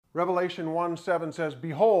Revelation 1:7 says,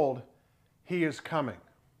 "Behold, he is coming."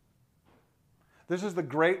 This is the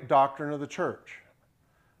great doctrine of the church.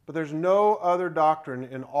 But there's no other doctrine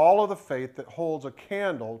in all of the faith that holds a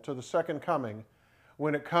candle to the second coming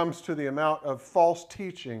when it comes to the amount of false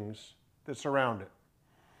teachings that surround it.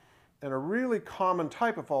 And a really common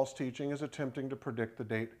type of false teaching is attempting to predict the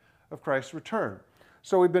date of Christ's return.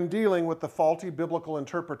 So we've been dealing with the faulty biblical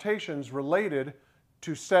interpretations related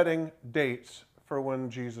to setting dates for when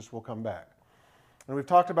Jesus will come back. And we've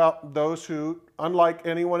talked about those who, unlike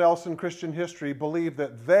anyone else in Christian history, believe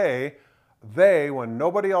that they, when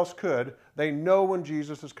nobody else could, they know when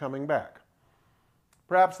Jesus is coming back.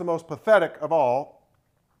 Perhaps the most pathetic of all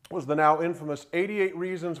was the now infamous 88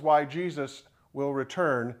 Reasons Why Jesus Will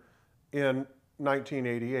Return in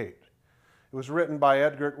 1988. It was written by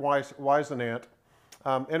Edgar Whisenant,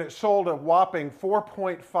 and it sold a whopping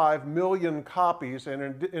 4.5 million copies,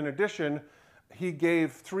 and in addition, he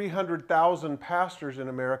gave 300,000 pastors in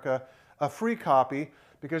America a free copy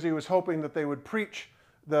because he was hoping that they would preach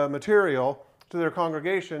the material to their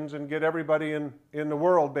congregations and get everybody in the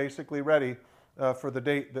world basically ready for the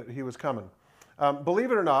date that he was coming.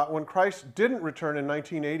 Believe it or not, when Christ didn't return in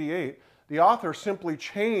 1988, the author simply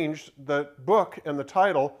changed the book and the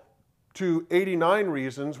title to 89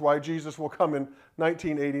 Reasons Why Jesus Will Come in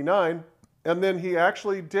 1989, and then he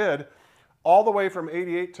actually did, all the way from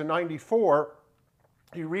 88 to 94,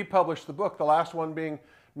 he republished the book, the last one being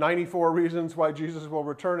 94 Reasons Why Jesus Will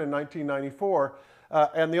Return in 1994,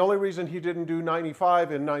 and the only reason he didn't do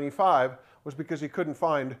 95 in 95 was because he couldn't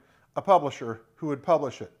find a publisher who would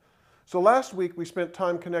publish it. So last week we spent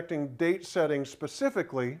time connecting date setting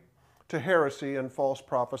specifically to heresy and false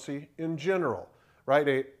prophecy in general,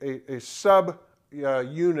 right? A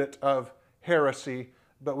sub-unit of heresy,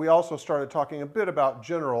 but we also started talking a bit about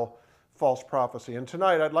general false prophecy. And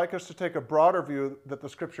tonight I'd like us to take a broader view that the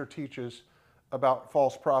Scripture teaches about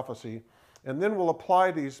false prophecy, and then we'll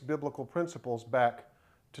apply these biblical principles back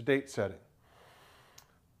to date setting.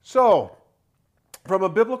 So, from a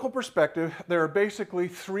biblical perspective, there are basically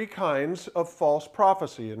three kinds of false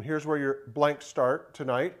prophecy, and here's where your blanks start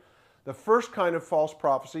tonight. The first kind of false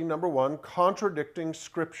prophecy, number one, contradicting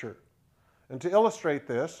Scripture. And to illustrate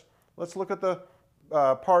this, let's look at the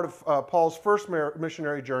part of Paul's first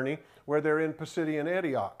missionary journey where they're in Pisidian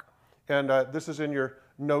Antioch. And this is in your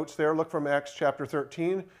notes there. Look from Acts chapter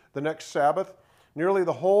 13. The next Sabbath, nearly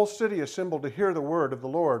the whole city assembled to hear the word of the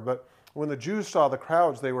Lord. But when the Jews saw the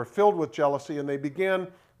crowds, they were filled with jealousy, and they began,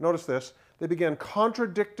 notice this, they began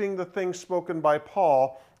contradicting the things spoken by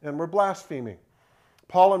Paul and were blaspheming.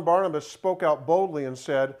 Paul and Barnabas spoke out boldly and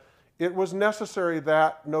said, it was necessary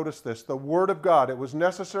that, notice this, the word of God, it was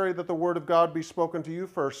necessary that the word of God be spoken to you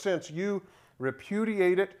first, since you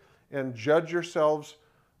repudiate it and judge yourselves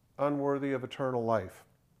unworthy of eternal life.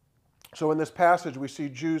 So in this passage, we see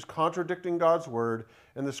Jews contradicting God's word,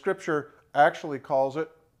 and the Scripture actually calls it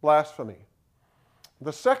blasphemy.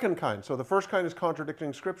 The second kind, so the first kind is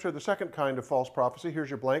contradicting Scripture. The second kind of false prophecy, here's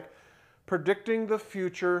your blank, predicting the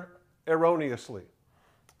future erroneously.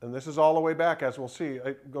 And this is all the way back, as we'll see.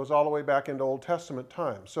 It goes all the way back into Old Testament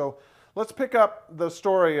times. So let's pick up the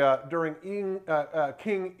story during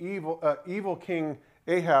evil King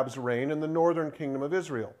Ahab's reign in the northern kingdom of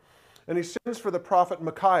Israel. And he sends for the prophet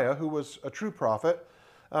Micaiah, who was a true prophet,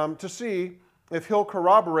 to see if he'll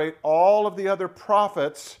corroborate all of the other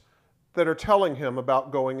prophets that are telling him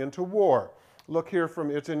about going into war. Look here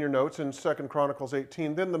it's in your notes in 2 Chronicles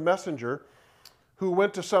 18. Then the messenger who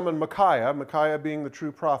went to summon Micaiah being the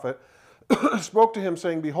true prophet, spoke to him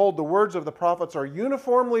saying, behold, the words of the prophets are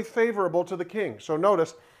uniformly favorable to the king. So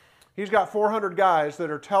notice, he's got 400 guys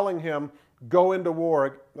that are telling him, go into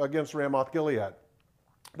war against Ramoth-Gilead.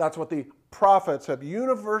 That's what the prophets have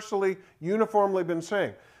uniformly been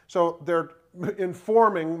saying. So they're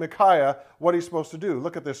informing Micaiah what he's supposed to do.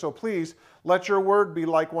 Look at this. So please, let your word be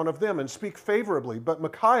like one of them and speak favorably. But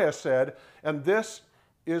Micaiah said, and this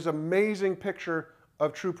is an amazing picture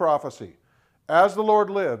of true prophecy. As the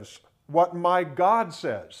Lord lives, what my God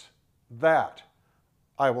says, that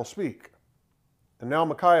I will speak. And now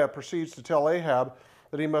Micaiah proceeds to tell Ahab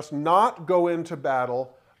that he must not go into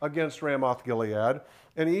battle against Ramoth-Gilead,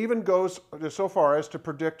 and he even goes so far as to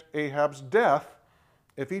predict Ahab's death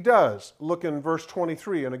if he does. Look in verse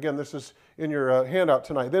 23, and again, this is in your handout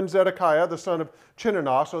tonight. Then Zedekiah, the son of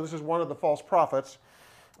Chinanah, so this is one of the false prophets,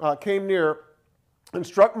 came near and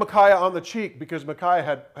struck Micaiah on the cheek, because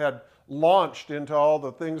Micaiah had launched into all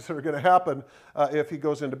the things that are going to happen if he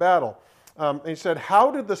goes into battle. And he said, how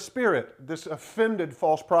did the Spirit, this offended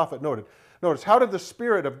false prophet, notice, how did the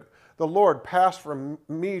Spirit of the Lord pass from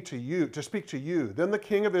me to you, to speak to you? Then the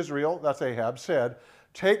king of Israel, that's Ahab, said,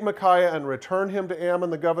 Take Micaiah and return him to Ammon,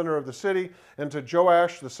 the governor of the city, and to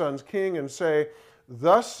Joash, the son's king, and say,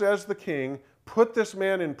 Thus says the king, put this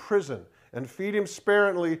man in prison, and feed him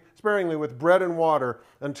sparingly with bread and water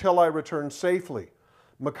until I return safely.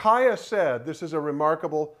 Micaiah said, this is a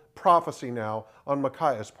remarkable prophecy now on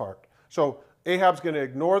Micaiah's part. So Ahab's going to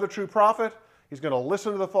ignore the true prophet, he's going to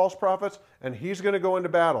listen to the false prophets, and he's going to go into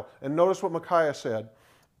battle. And notice what Micaiah said,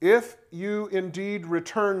 If you indeed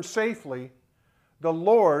return safely, the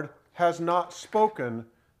Lord has not spoken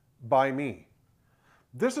by me.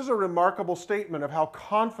 This is a remarkable statement of how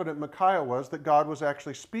confident Micaiah was that God was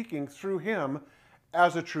actually speaking through him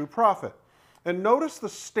as a true prophet. And notice the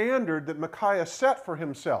standard that Micaiah set for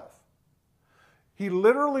himself. He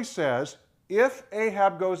literally says, if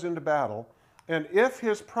Ahab goes into battle, and if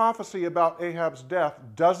his prophecy about Ahab's death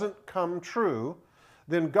doesn't come true,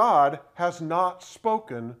 then God has not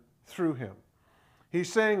spoken through him.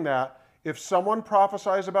 He's saying that if someone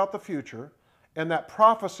prophesies about the future and that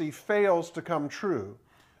prophecy fails to come true,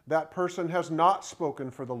 that person has not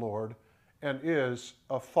spoken for the Lord and is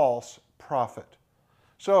a false prophet.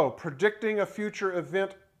 So, predicting a future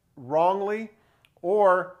event wrongly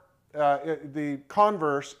or the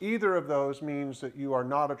converse, either of those means that you are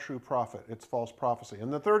not a true prophet. It's false prophecy.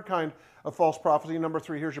 And the third kind of false prophecy, number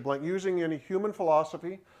 3, here's your blank, using any human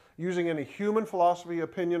philosophy,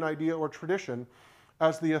 opinion, idea, or tradition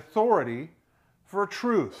as the authority for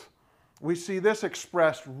truth. We see this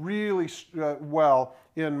expressed really well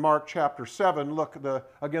in Mark chapter 7. Look,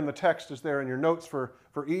 again, the text is there in your notes for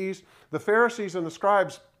ease. The Pharisees and the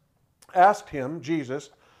scribes asked him,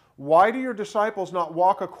 Jesus, why do your disciples not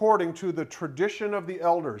walk according to the tradition of the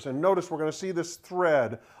elders? And notice we're going to see this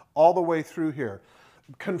thread all the way through here.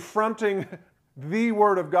 Confronting the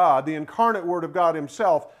Word of God, the incarnate Word of God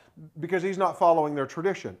himself, because he's not following their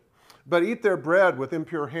tradition. But eat their bread with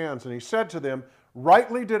impure hands. And he said to them,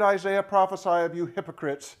 Rightly did Isaiah prophesy of you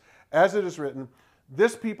hypocrites, as it is written,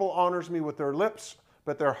 This people honors me with their lips,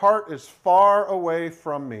 but their heart is far away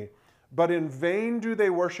from me. But in vain do they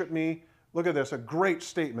worship me. Look at this, a great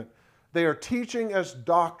statement. They are teaching as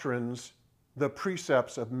doctrines the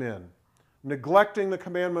precepts of men. Neglecting the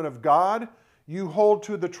commandment of God, you hold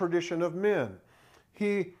to the tradition of men.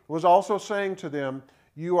 He was also saying to them,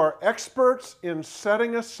 you are experts in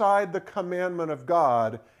setting aside the commandment of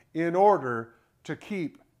God in order to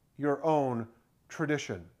keep your own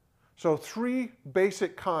tradition. So 3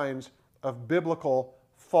 basic kinds of biblical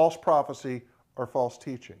false prophecy or false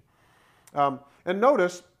teaching. And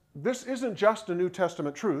notice, this isn't just a New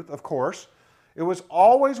Testament truth, of course. It was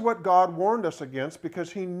always what God warned us against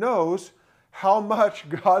because he knows how much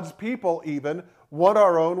God's people even want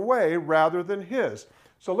our own way rather than his.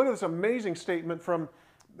 So look at this amazing statement from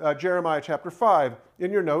Jeremiah chapter 5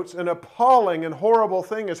 in your notes. An appalling and horrible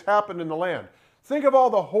thing has happened in the land. Think of all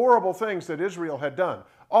the horrible things that Israel had done.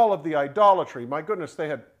 All of the idolatry. My goodness, they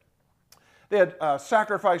had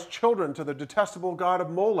sacrificed children to the detestable god of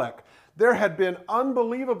Molech. There had been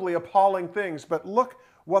unbelievably appalling things, but look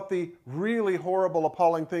what the really horrible,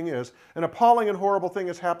 appalling thing is. An appalling and horrible thing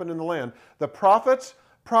has happened in the land. The prophets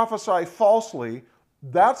prophesy falsely.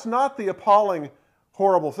 That's not the appalling,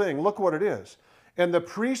 horrible thing. Look what it is. And the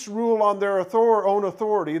priests rule on their own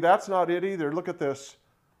authority. That's not it either. Look at this.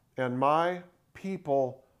 And my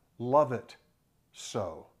people love it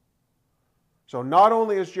so. So not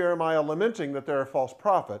only is Jeremiah lamenting that there are false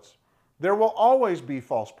prophets, there will always be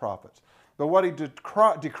false prophets. But what he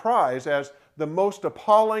decries as the most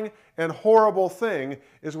appalling and horrible thing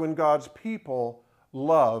is when God's people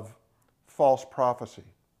love false prophecy.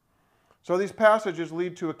 So these passages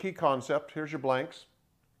lead to a key concept. Here's your blanks.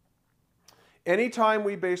 Anytime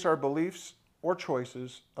we base our beliefs or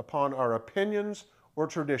choices upon our opinions or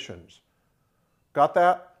traditions. Got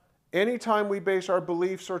that? Anytime we base our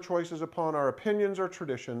beliefs or choices upon our opinions or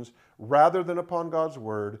traditions rather than upon God's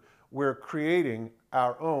word, we're creating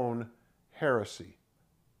our own heresy.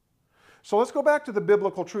 So let's go back to the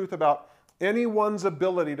biblical truth about anyone's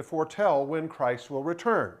ability to foretell when Christ will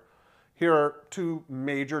return. Here are 2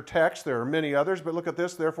 major texts. There are many others, but look at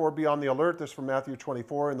this. Therefore, be on the alert. This is from Matthew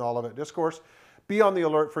 24 in the Olivet Discourse. Be on the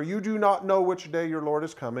alert, for you do not know which day your Lord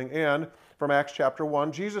is coming. And from Acts chapter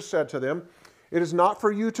 1, Jesus said to them, It is not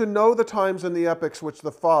for you to know the times and the epochs which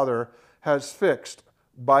the Father has fixed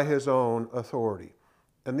by his own authority.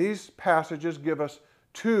 And these passages give us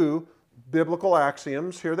 2 biblical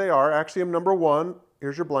axioms. Here they are. Axiom number 1,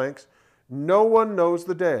 here's your blanks. No one knows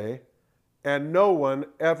the day, and no one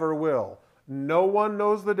ever will. No one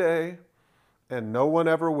knows the day, and no one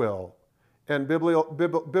ever will. And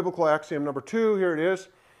biblical axiom number 2, here it is.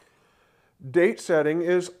 Date setting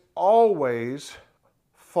is always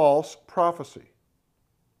false prophecy.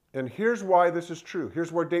 And here's why this is true.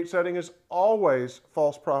 Here's where date setting is always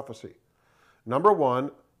false prophecy. Number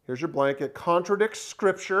one, here's your blank, it contradicts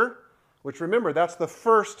Scripture, which remember, that's the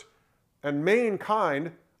first and main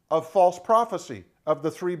kind of false prophecy of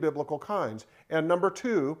the three biblical kinds. And number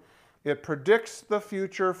two, it predicts the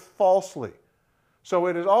future falsely. So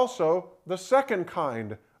it is also the second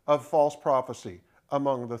kind of false prophecy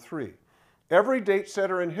among the three. Every date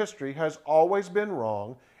setter in history has always been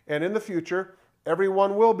wrong, and in the future,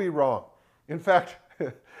 everyone will be wrong. In fact,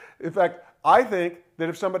 I think that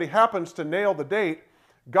if somebody happens to nail the date,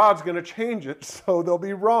 God's going to change it so they'll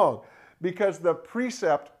be wrong, because the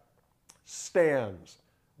precept stands.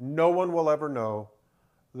 No one will ever know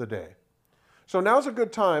the day. So now's a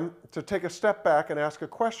good time to take a step back and ask a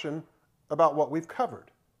question about what we've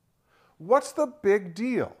covered. What's the big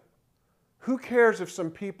deal? Who cares if some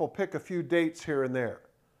people pick a few dates here and there?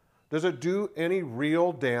 Does it do any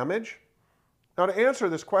real damage? Now, to answer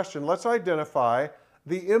this question, let's identify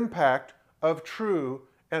the impact of true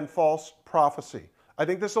and false prophecy. I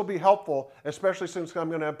think this will be helpful, especially since we're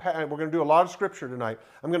going to do a lot of Scripture tonight.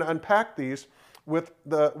 I'm going to unpack these with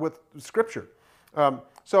Scripture.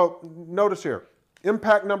 So notice here,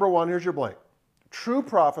 impact number one, here's your blank. True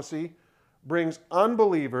prophecy brings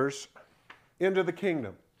unbelievers into the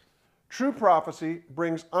kingdom. True prophecy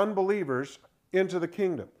brings unbelievers into the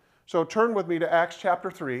kingdom. So turn with me to Acts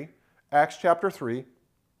chapter 3,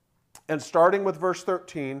 and starting with verse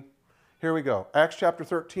 13, here we go. Acts chapter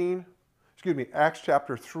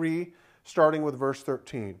 3, starting with verse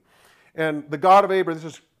 13. And the God of Abraham,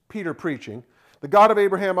 this is Peter preaching, the God of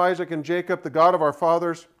Abraham, Isaac, and Jacob, the God of our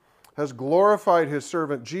fathers, has glorified his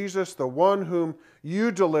servant Jesus, the one whom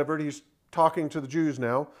you delivered, he's talking to the Jews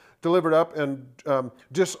now, delivered up and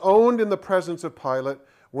disowned in the presence of Pilate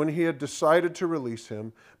when he had decided to release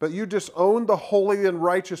him. But you disowned the holy and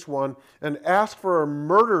righteous one and asked for a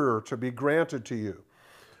murderer to be granted to you.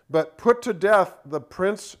 But put to death the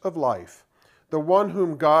Prince of Life, the one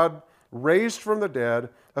whom God raised from the dead,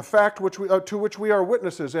 a fact to which we are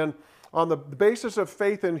witnesses. And on the basis of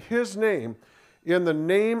faith in his name, in the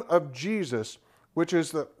name of Jesus, which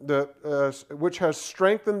has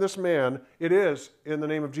strengthened this man, it is in the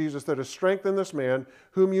name of Jesus that has strengthened this man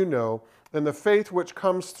whom you know, and the faith which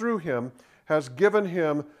comes through him has given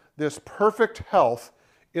him this perfect health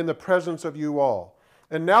in the presence of you all.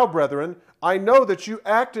 And now, brethren, I know that you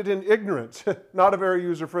acted in ignorance. Not a very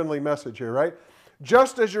user-friendly message here, right?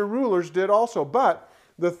 Just as your rulers did also. But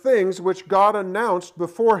the things which God announced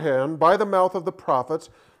beforehand by the mouth of the prophets,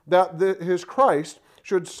 that his Christ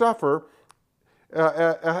should suffer,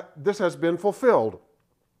 this has been fulfilled.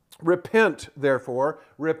 Repent, therefore,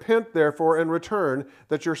 and return,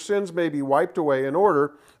 that your sins may be wiped away, in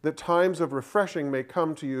order that times of refreshing may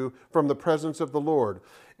come to you from the presence of the Lord,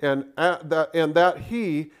 and that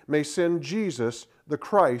he may send Jesus, the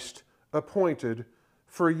Christ, appointed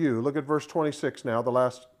for you. Look at verse 26 now, the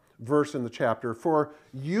last verse in the chapter. For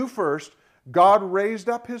you first, God raised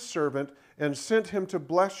up his servant and sent him to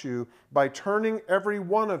bless you by turning every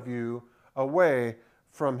one of you away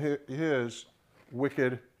from his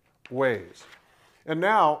wicked ways. And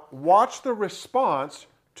now, watch the response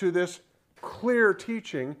to this clear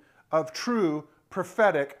teaching of true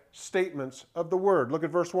prophetic statements of the word. Look at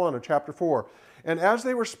verse 1 of chapter 4. And as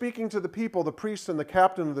they were speaking to the people, the priests and the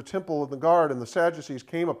captain of the temple and the guard and the Sadducees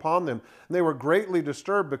came upon them. And they were greatly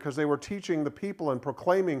disturbed because they were teaching the people and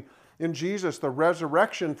proclaiming in Jesus the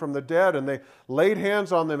resurrection from the dead. And they laid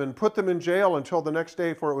hands on them and put them in jail until the next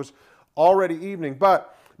day, for it was already evening.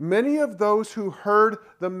 But many of those who heard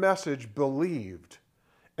the message believed,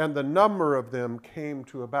 and the number of them came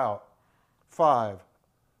to about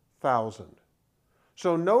 5,000.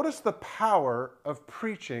 So notice the power of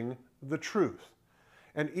preaching the truth.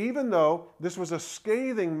 And even though this was a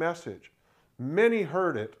scathing message, many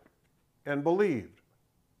heard it and believed.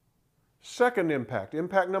 Second impact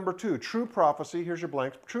number 2, true prophecy, here's your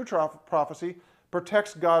blank, true prophecy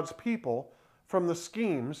protects God's people from the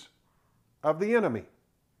schemes of the enemy.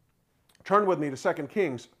 Turn with me to 2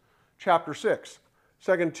 Kings chapter 6.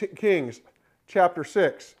 2 Kings chapter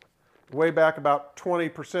 6, way back about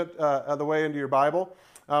 20% of the way into your Bible.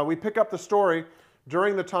 We pick up the story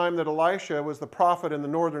during the time that Elisha was the prophet in the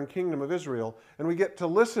northern kingdom of Israel, and we get to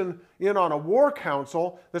listen in on a war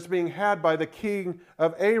council that's being had by the king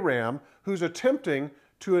of Aram, who's attempting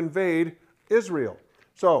to invade Israel.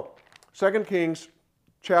 So, 2 Kings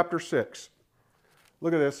chapter 6.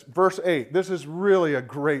 Look at this, verse 8. This is really a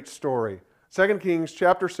great story. 2 Kings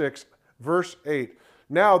chapter 6, verse 8.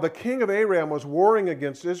 Now the king of Aram was warring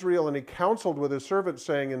against Israel, and he counseled with his servants,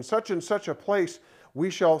 saying, in such and such a place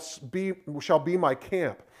shall be my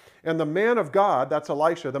camp. And the man of God, that's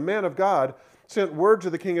Elisha, the man of God sent word to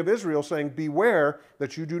the king of Israel saying, beware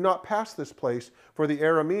that you do not pass this place, for the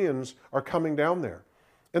Arameans are coming down there.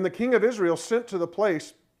 And the king of Israel sent to the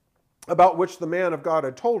place about which the man of God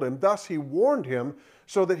had told him. Thus he warned him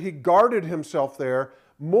so that he guarded himself there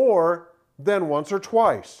more than once or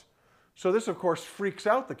twice. So this, of course, freaks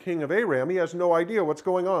out the king of Aram. He has no idea what's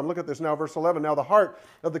going on. Look at this now, verse 11. Now the heart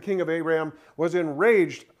of the king of Aram was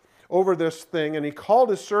enraged over this thing, and he called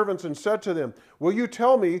his servants and said to them, will you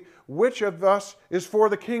tell me which of us is for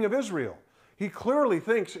the king of Israel? He clearly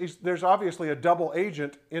thinks there's obviously a double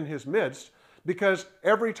agent in his midst, because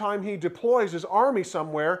every time he deploys his army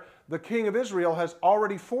somewhere, the king of Israel has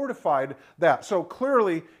already fortified that. So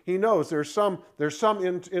clearly he knows there's some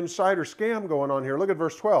insider scam going on here. Look at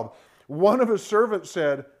verse 12. One of his servants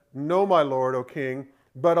said, no, my lord, O king,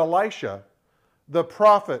 but Elisha, the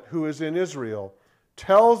prophet who is in Israel,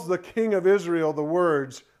 tells the king of Israel the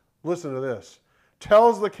words, listen to this,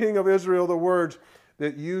 tells the king of Israel the words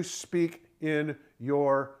that you speak in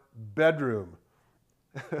your bedroom.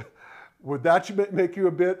 Would that make you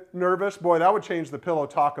a bit nervous? Boy, that would change the pillow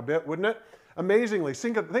talk a bit, wouldn't it? Amazingly,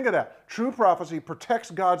 think of that. True prophecy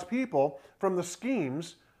protects God's people from the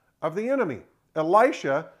schemes of the enemy.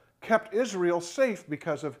 Elisha kept Israel safe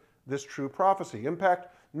because of this true prophecy.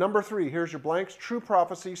 Impact number 3, here's your blanks. True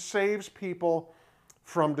prophecy saves people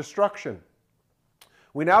from destruction.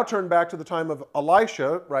 We now turn back to the time of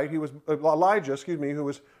Elijah, who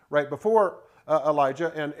was right before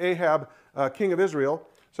Elijah, and Ahab, king of Israel.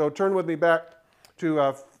 So turn with me back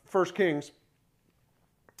to 1 Kings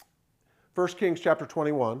chapter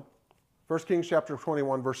 21. 1 Kings chapter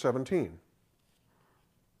 21, verse 17.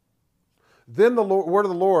 Then the word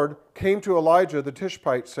of the Lord came to Elijah the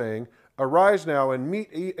Tishbite, saying, arise now and meet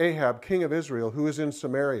Ahab, king of Israel, who is in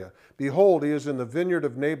Samaria. Behold, he is in the vineyard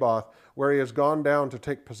of Naboth, where he has gone down to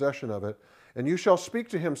take possession of it. And you shall speak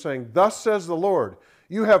to him, saying, thus says the Lord,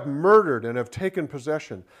 you have murdered and have taken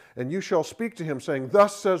possession. And you shall speak to him, saying,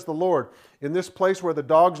 thus says the Lord, in this place where the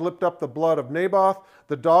dogs licked up the blood of Naboth,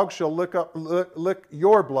 the dogs shall lick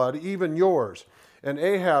your blood, even yours. And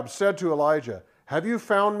Ahab said to Elijah, have you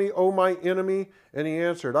found me, O my enemy? And he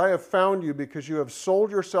answered, I have found you because you have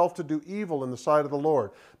sold yourself to do evil in the sight of the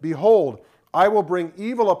Lord. Behold, I will bring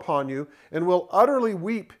evil upon you and will utterly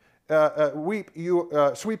sweep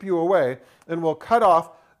you away, and will cut off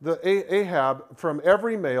the Ahab from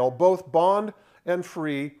every male, both bond and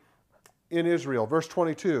free in Israel. Verse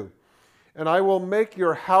 22, and I will make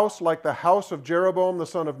your house like the house of Jeroboam the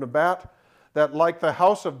son of Nebat, that like the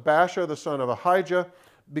house of Baasha the son of Ahijah,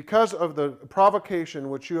 because of the provocation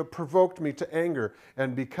which you have provoked me to anger,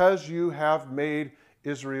 and because you have made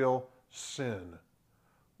Israel sin.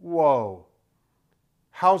 Whoa.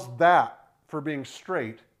 How's that for being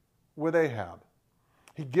straight with Ahab?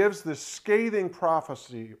 He gives this scathing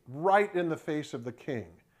prophecy right in the face of the king.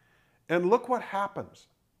 And look what happens.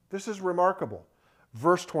 This is remarkable.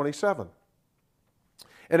 Verse 27.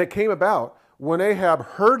 And it came about when Ahab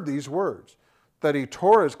heard these words, that he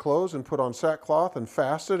tore his clothes and put on sackcloth and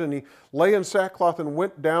fasted, and he lay in sackcloth and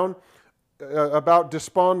went down about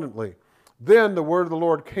despondently. Then the word of the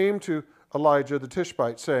Lord came to Elijah the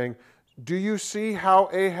Tishbite, saying, do you see how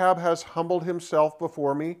Ahab has humbled himself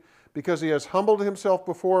before me? Because he has humbled himself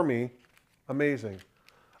before me, amazing,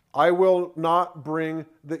 I will not bring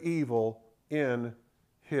the evil in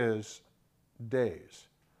his days.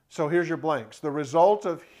 So here's your blanks. The result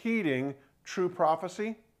of heeding true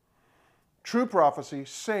prophecy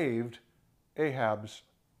saved Ahab's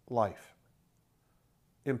life.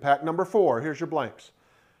 Impact number 4, here's your blanks.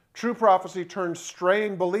 True prophecy turns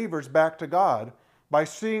straying believers back to God by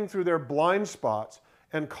seeing through their blind spots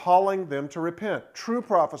and calling them to repent. True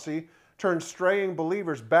prophecy turns straying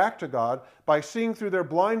believers back to God by seeing through their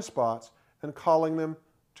blind spots and calling them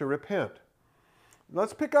to repent.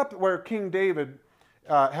 Let's pick up where King David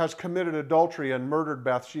has committed adultery and murdered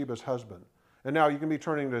Bathsheba's husband. And now you can be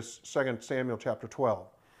turning to 2 Samuel chapter 12.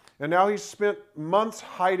 And now he's spent months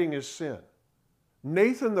hiding his sin.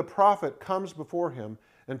 Nathan the prophet comes before him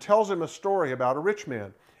and tells him a story about a rich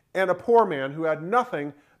man and a poor man who had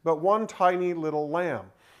nothing but one tiny little lamb.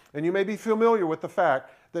 And you may be familiar with the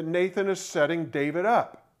fact that Nathan is setting David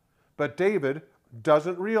up. But David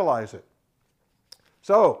doesn't realize it.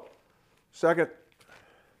 So, 2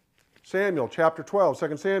 Samuel chapter 12,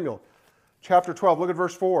 2 Samuel chapter 12, look at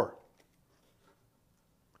verse 4.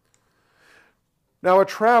 Now a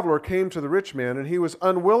traveler came to the rich man, and he was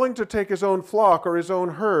unwilling to take his own flock or his own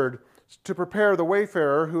herd to prepare the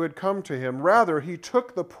wayfarer who had come to him. Rather, he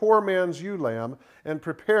took the poor man's ewe lamb and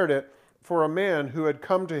prepared it for a man who had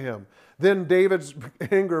come to him. Then David's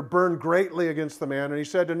anger burned greatly against the man, and he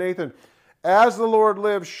said to Nathan, as the Lord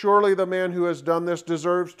lives, surely the man who has done this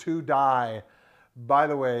deserves to die. By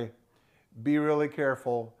the way, be really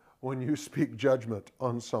careful when you speak judgment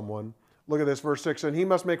on someone. Look at this, verse 6. And he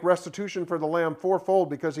must make restitution for the lamb fourfold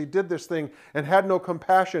because he did this thing and had no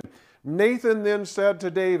compassion. Nathan then said to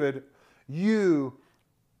David, you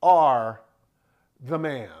are the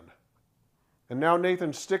man. And now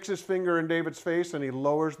Nathan sticks his finger in David's face and he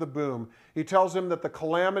lowers the boom. He tells him that the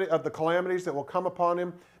calamities that will come upon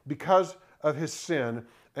him because of his sin.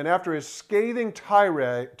 And after his scathing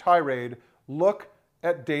tirade, look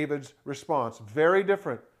at David's response. Very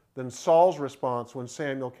different than Saul's response when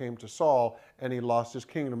Samuel came to Saul and he lost his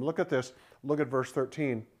kingdom. Look at this. Look at verse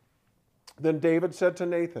 13. Then David said to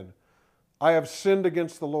Nathan, I have sinned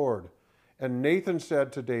against the Lord. And Nathan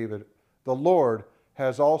said to David, the Lord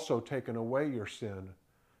has also taken away your sin.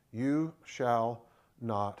 You shall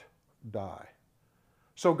not die.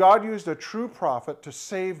 So God used a true prophet to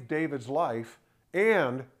save David's life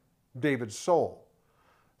and David's soul.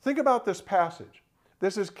 Think about this passage.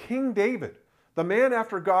 This is King David, the man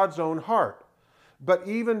after God's own heart. But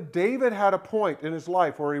even David had a point in his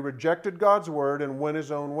life where he rejected God's word and went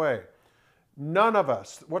his own way. None of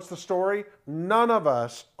us, what's the story? None of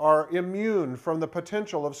us are immune from the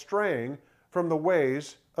potential of straying from the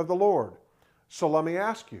ways of the Lord. So let me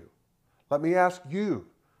ask you,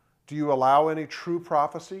 do you allow any true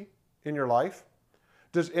prophecy in your life?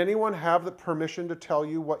 Does anyone have the permission to tell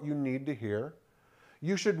you what you need to hear?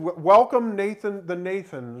 You should welcome the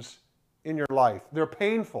Nathans in your life. They're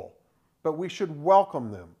painful, but we should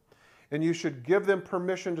welcome them. And you should give them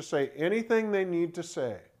permission to say anything they need to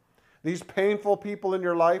say. These painful people in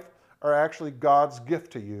your life are actually God's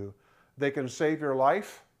gift to you. They can save your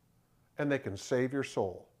life and they can save your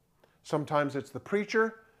soul. Sometimes it's the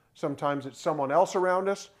preacher, sometimes it's someone else around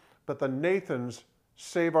us, but the Nathans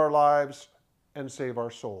save our lives and save our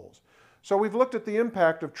souls. So we've looked at the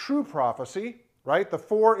impact of true prophecy, right? The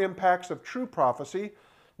 4 impacts of true prophecy.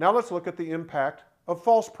 Now let's look at the impact of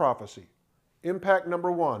false prophecy. Impact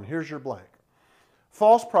number 1, here's your blank.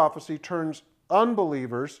 False prophecy turns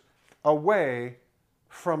unbelievers away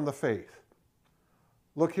from the faith.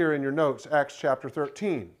 Look here in your notes, Acts chapter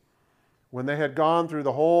 13. When they had gone through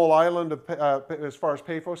the whole island of, as far as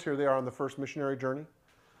Paphos, here they are on the first missionary journey,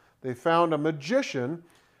 they found a magician,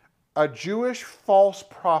 a Jewish false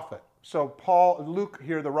prophet. So Luke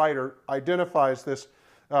here, the writer, identifies this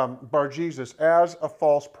Bar-Jesus as a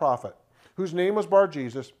false prophet, whose name was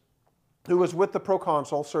Bar-Jesus, who was with the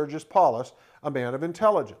proconsul Sergius Paulus, a man of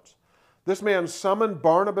intelligence. This man summoned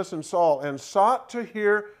Barnabas and Saul and sought to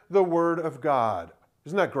hear the word of God.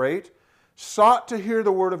 Isn't that great? Sought to hear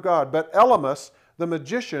the word of God. But Elymas, the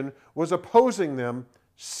magician, was opposing them,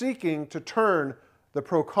 seeking to turn the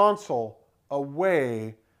proconsul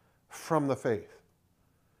away from the faith.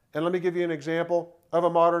 And let me give you an example of a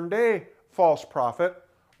modern day false prophet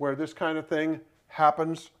where this kind of thing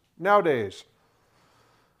happens nowadays.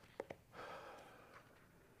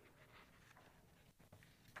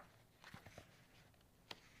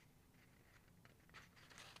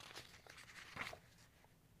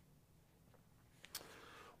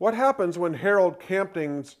 What happens when Harold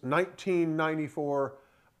Camping's 1994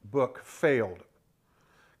 book failed?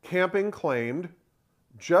 Camping claimed,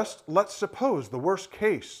 let's suppose the worst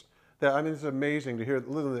case, it's amazing to hear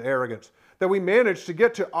the arrogance, that we managed to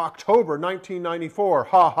get to October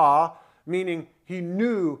 1994, meaning he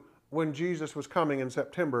knew when Jesus was coming in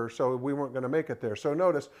September, so we weren't going to make it there. So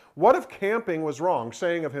notice, what if Camping was wrong,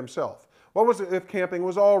 saying of himself? What was it if Camping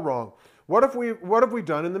was all wrong? What have we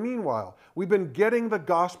done in the meanwhile? We've been getting the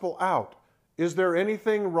gospel out. Is there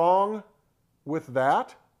anything wrong with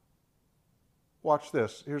that? Watch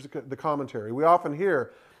this. Here's the commentary. We often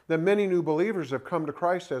hear that many new believers have come to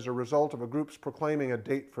Christ as a result of a group's proclaiming a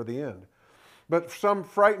date for the end. But some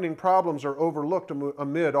frightening problems are overlooked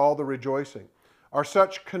amid all the rejoicing. Are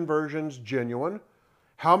such conversions genuine?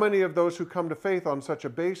 How many of those who come to faith on such a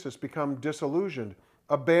basis become disillusioned,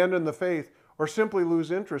 abandon the faith, or simply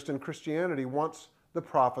lose interest in Christianity once the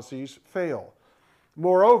prophecies fail?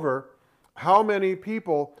 Moreover, how many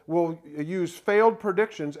people will use failed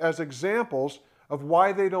predictions as examples of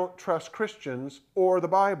why they don't trust Christians or the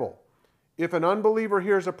Bible? If an unbeliever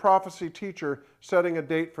hears a prophecy teacher setting a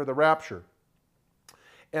date for the rapture,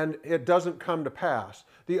 and it doesn't come to pass,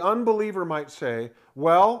 the unbeliever might say,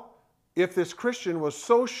 well, if this Christian was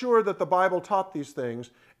so sure that the Bible taught these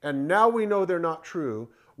things, and now we know they're not true,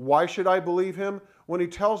 why should I believe him when he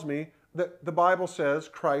tells me that the Bible says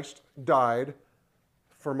Christ died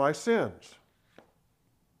for my sins?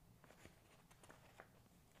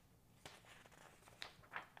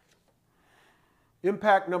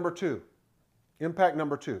 Impact number two. Impact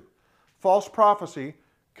number two. False prophecy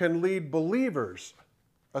can lead believers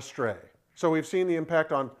astray. So we've seen the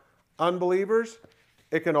impact on unbelievers.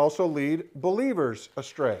 It can also lead believers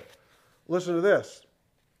astray. Listen to this.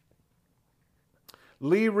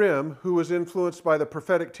 Lee Rim, who was influenced by the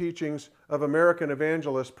prophetic teachings of American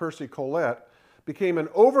evangelist Percy Collette, became an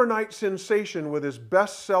overnight sensation with his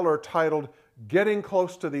bestseller titled Getting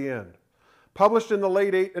Close to the End. Published in the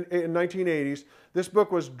late 1980s, this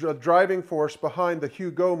book was a driving force behind the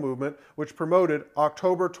Hugo movement, which promoted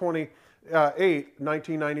October 28,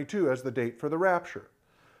 1992 as the date for the rapture.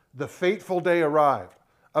 The fateful day arrived.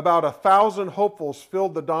 About 1,000 hopefuls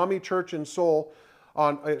filled the Dami Church in Seoul,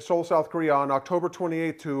 South Korea, on October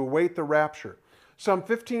 28th to await the rapture. Some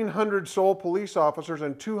 1,500 Seoul police officers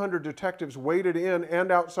and 200 detectives waited in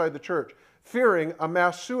and outside the church, fearing a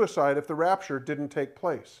mass suicide if the rapture didn't take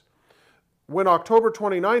place. When October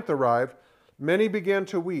 29th arrived, many began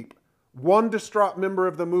to weep. One distraught member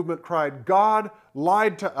of the movement cried, "God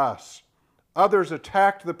lied to us." Others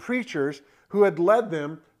attacked the preachers who had led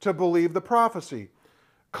them to believe the prophecy.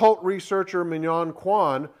 Cult researcher Mignon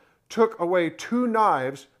Kwan took away 2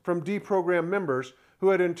 knives from deprogrammed members who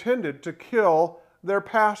had intended to kill their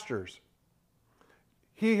pastors.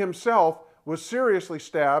 He himself was seriously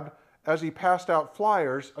stabbed as he passed out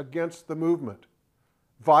flyers against the movement.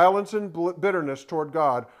 Violence and bitterness toward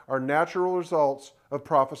God are natural results of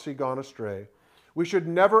prophecy gone astray. We should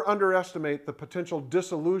never underestimate the potential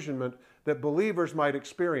disillusionment that believers might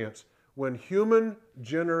experience when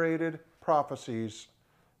human-generated prophecies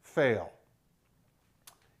fail.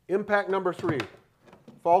 Impact number 3.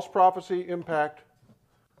 False prophecy impact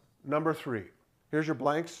number 3. Here's your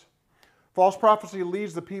blanks. False prophecy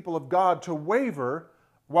leads the people of God to waver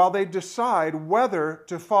while they decide whether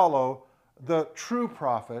to follow the true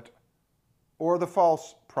prophet or the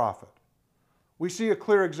false prophet. We see a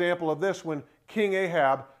clear example of this when King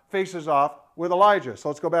Ahab faces off with Elijah. So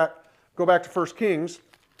let's go back to 1 Kings.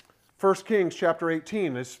 1 Kings chapter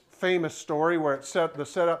 18, this famous story where it's the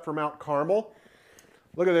setup for Mount Carmel.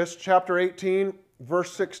 Look at this, chapter 18,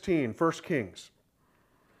 verse 16, 1 Kings.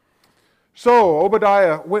 So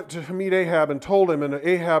Obadiah went to meet Ahab and told him, and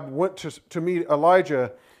Ahab went to meet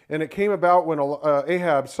Elijah. And it came about when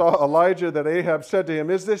Ahab saw Elijah that Ahab said to him,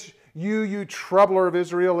 "Is this you troubler of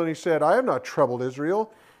Israel?" And he said, "I have not troubled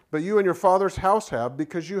Israel, but you and your father's house have,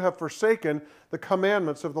 because you have forsaken the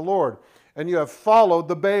commandments of the Lord, and you have followed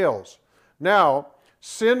the Baals. Now,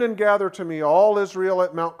 send and gather to me all Israel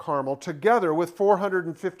at Mount Carmel, together with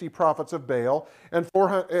 450 prophets of Baal and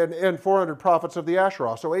 400 prophets of the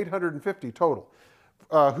Asherah," so 850 total,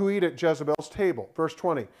 "who eat at Jezebel's table." Verse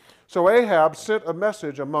 20. So Ahab sent a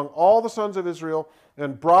message among all the sons of Israel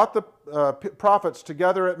and brought the prophets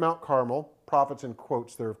together at Mount Carmel, prophets in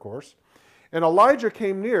quotes there, of course. And Elijah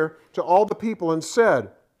came near to all the people and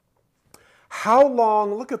said, "How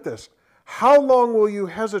long," look at this, "how long will you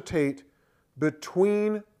hesitate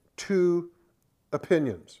between 2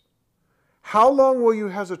 opinions? How long will you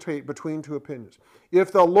hesitate between 2 opinions?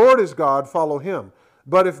 If the Lord is God, follow him.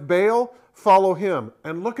 But if Baal, follow him."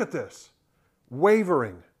 And look at this,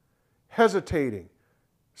 wavering, hesitating,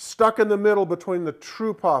 stuck in the middle between the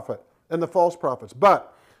true prophet and the false prophets.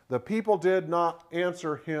 But the people did not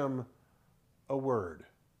answer him a word.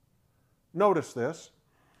 Notice this.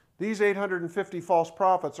 These 850 false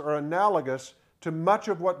prophets are analogous to much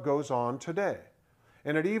of what goes on today.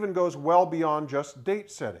 And it even goes well beyond just date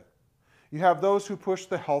setting. You have those who push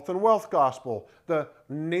the health and wealth gospel, the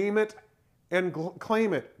name it and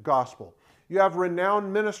claim it gospel. You have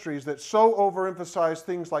renowned ministries that so overemphasize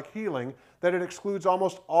things like healing that it excludes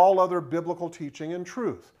almost all other biblical teaching and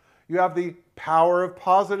truth. You have the power of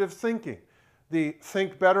positive thinking, the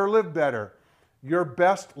think better, live better, your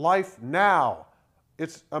best life now.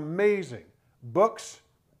 It's amazing. Books,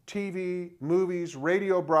 TV, movies,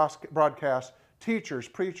 radio broadcasts, teachers,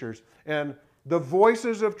 preachers, and the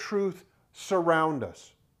voices of truth surround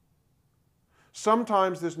us.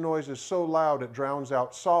 Sometimes this noise is so loud it drowns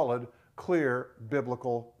out solid, clear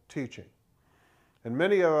biblical teaching. And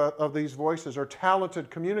many of these voices are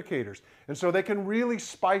talented communicators, and so they can really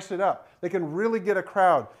spice it up. They can really get a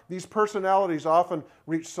crowd. These personalities often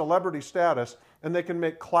reach celebrity status, and they can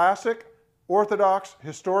make classic, orthodox,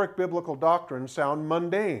 historic biblical doctrine sound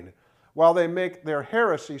mundane, while they make their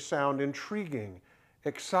heresy sound intriguing,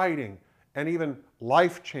 exciting, and even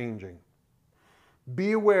life-changing.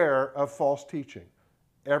 Be aware of false teaching.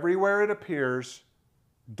 Everywhere it appears,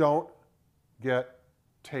 don't get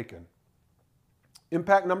taken.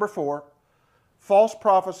 Impact number 4, false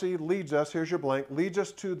prophecy leads us, here's your blank, leads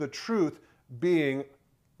us to the truth being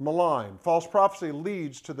maligned. False prophecy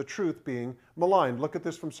leads to the truth being maligned. Look at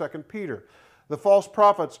this from 2 Peter. The false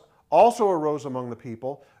prophets also arose among the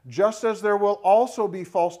people, just as there will also be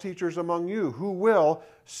false teachers among you who will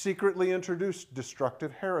secretly introduce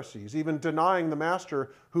destructive heresies, even denying the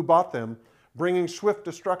master who bought them, bringing swift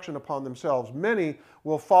destruction upon themselves. Many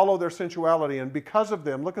will follow their sensuality, and because of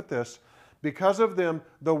them, look at this, because of them,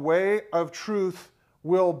 the way of truth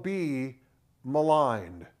will be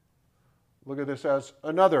maligned. Look at this as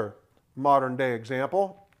another modern day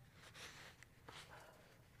example.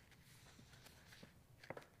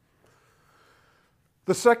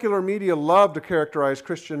 The secular media love to characterize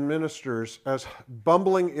Christian ministers as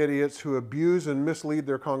bumbling idiots who abuse and mislead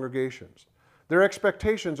their congregations. Their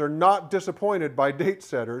expectations are not disappointed by date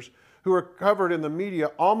setters who are covered in the media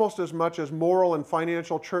almost as much as moral and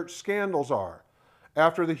financial church scandals are.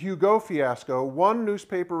 After the Hugo fiasco, one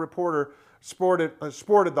newspaper reporter sported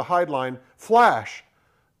the headline, "Flash,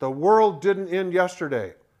 the world didn't end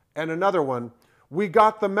yesterday." And another one, "We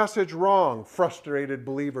got the message wrong," frustrated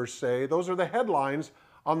believers say. Those are the headlines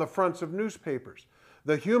on the fronts of newspapers.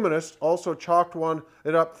 The Humanists also chalked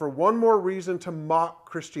it up for one more reason to mock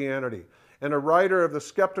Christianity. And a writer of the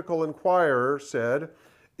Skeptical Inquirer said,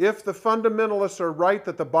 "If the fundamentalists are right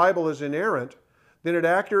that the Bible is inerrant, then it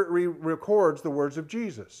accurately records the words of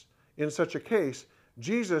Jesus. In such a case,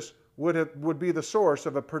 Jesus would be the source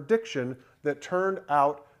of a prediction that turned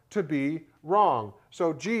out to be wrong."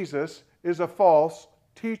 So Jesus is a false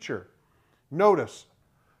teacher. Notice,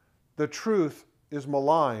 the truth is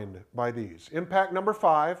maligned by these. Impact number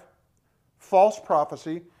 5, false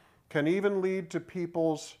prophecy can even lead to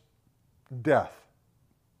people's death.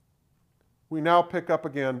 We now pick up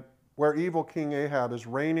again where evil King Ahab is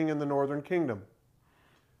reigning in the northern kingdom.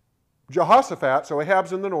 Jehoshaphat, so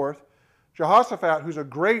Ahab's in the north, Jehoshaphat, who's a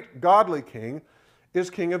great godly king, is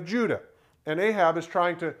king of Judah. And Ahab is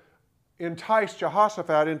trying to entice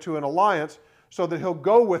Jehoshaphat into an alliance so that he'll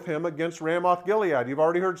go with him against Ramoth-Gilead. You've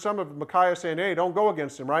already heard some of Micaiah saying, "Hey, don't go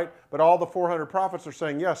against him," right? But all the 400 prophets are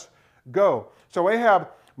saying, "Yes, go." So Ahab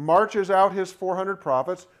marches out his 400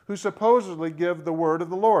 prophets who supposedly give the word of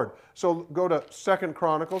the Lord. So go to 2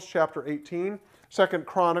 Chronicles chapter 18. 2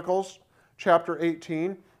 Chronicles chapter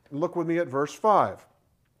 18. Look with me at verse 5.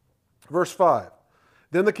 Verse 5.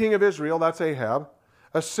 "Then the king of Israel," that's Ahab,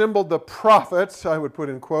 "assembled the prophets," I would put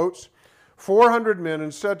in quotes, 400 men,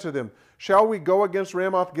 and said to them, 'Shall we go against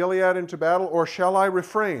Ramoth-Gilead into battle, or shall I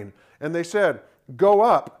refrain?' And they said, 'Go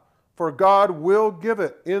up, for God will give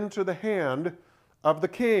it into the hand of the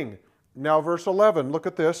king.'" Now verse 11, look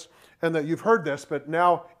at this, and that you've heard this, but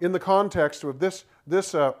now in the context of this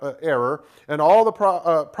error, "And all the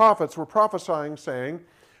prophets were prophesying, saying,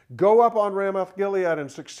 'Go up on Ramoth-Gilead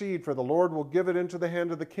and succeed, for the Lord will give it into the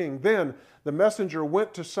hand of the king.' Then the messenger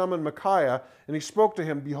went to summon Micaiah, and he spoke to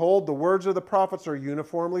him, 'Behold, the words of the prophets are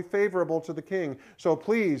uniformly favorable to the king. So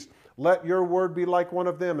please let your word be like one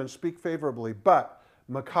of them and speak favorably.' But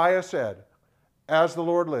Micaiah said, 'As the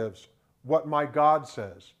Lord lives, what my God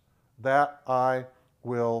says, that I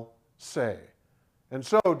will say.'" And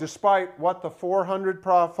so, despite what the 400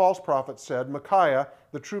 false prophets said, Micaiah,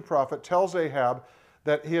 the true prophet, tells Ahab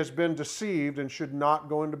that he has been deceived and should not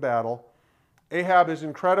go into battle. Ahab is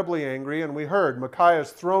incredibly angry, and we heard Micaiah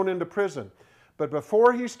is thrown into prison. But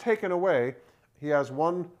before he's taken away, he has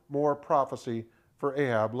one more prophecy for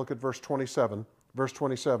Ahab. Look at verse 27. Verse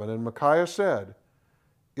 27, "And Micaiah said,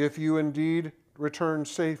 'If you indeed return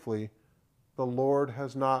safely, the Lord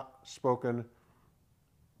has not spoken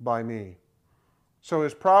by me.'" So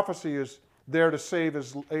his prophecy is there to save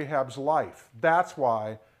Ahab's life. That's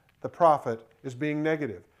why the prophet is being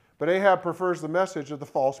negative. But Ahab prefers the message of the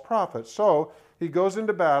false prophet. So he goes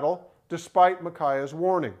into battle despite Micaiah's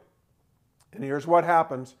warning. And here's what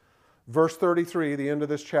happens. Verse 33, the end of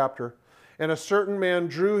this chapter. "And a certain man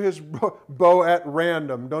drew his bow at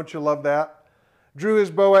random." Don't you love that? "Drew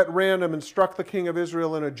his bow at random and struck the king of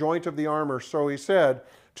Israel in a joint of the armor. So he said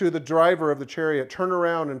to the driver of the chariot, 'Turn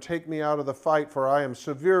around and take me out of the fight, for I am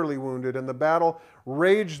severely wounded.' And the battle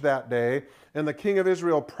raged that day, and the king of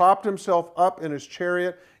Israel propped himself up in his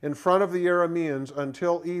chariot in front of the Arameans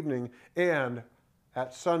until evening, and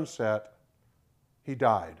at sunset he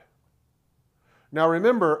died." Now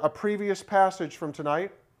remember a previous passage from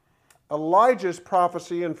tonight. Elijah's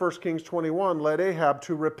prophecy in 1 Kings 21 led Ahab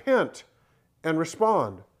to repent and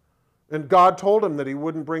respond. And God told him that he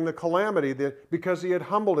wouldn't bring the calamity because he had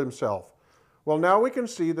humbled himself. Well, now we can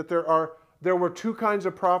see that there were two kinds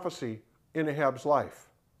of prophecy in Ahab's life.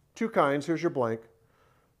 Two kinds, here's your blank.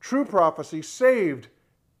 True prophecy saved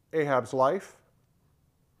Ahab's life,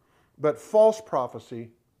 but false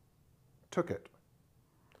prophecy took it.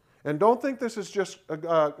 And don't think this has just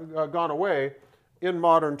gone away in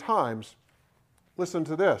modern times. Listen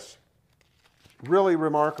to this. Really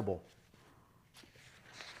remarkable.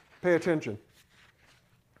 Pay attention.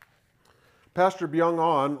 Pastor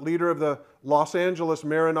Byung-on, leader of the Los Angeles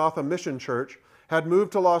Maranatha Mission Church, had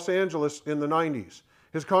moved to Los Angeles in the 90s.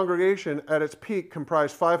 His congregation at its peak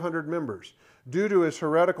comprised 500 members. Due to his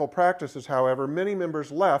heretical practices, however, many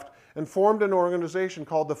members left and formed an organization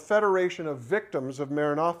called the Federation of Victims of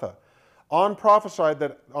Maranatha. On prophesied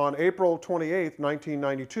that on April 28,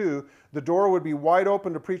 1992, the door would be wide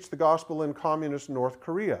open to preach the gospel in communist North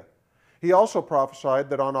Korea. He also prophesied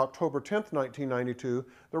that on October 10, 1992,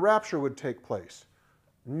 the rapture would take place.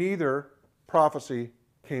 Neither prophecy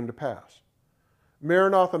came to pass.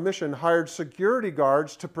 Maranatha Mission hired security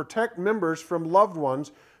guards to protect members from loved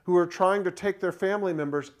ones who were trying to take their family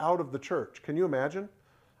members out of the church. Can you imagine?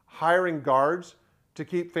 Hiring guards to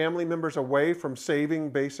keep family members away from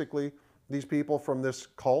saving, basically, these people from this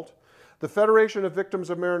cult. The Federation of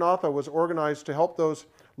Victims of Maranatha was organized to help those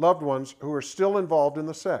loved ones who were still involved in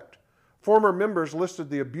the sect. Former members listed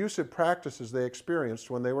the abusive practices they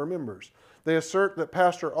experienced when they were members. They assert that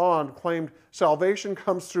Pastor On claimed salvation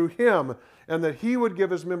comes through him and that he would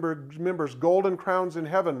give his members golden crowns in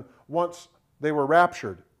heaven once they were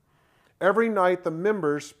raptured. Every night the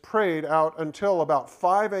members prayed out until about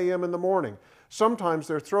 5 a.m. in the morning. Sometimes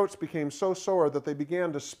their throats became so sore that they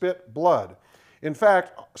began to spit blood. In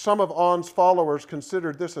fact, some of On's followers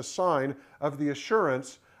considered this a sign of the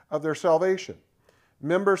assurance of their salvation.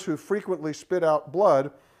 Members who frequently spit out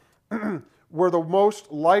blood were the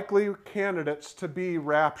most likely candidates to be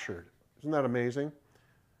raptured. Isn't that amazing?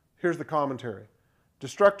 Here's the commentary.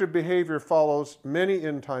 Destructive behavior follows many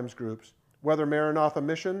end times groups, whether Maranatha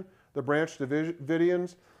Mission, the Branch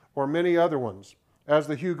Davidians, or many other ones. As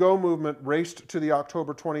the Hugo movement raced to the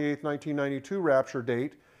October 28, 1992 rapture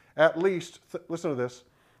date, listen to this,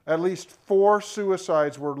 at least 4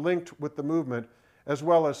 suicides were linked with the movement, as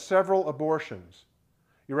well as several abortions.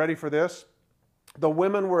 You ready for this? The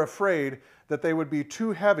women were afraid that they would be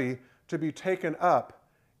too heavy to be taken up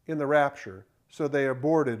in the rapture, so they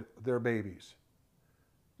aborted their babies.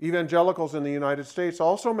 Evangelicals in the United States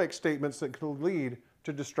also make statements that could lead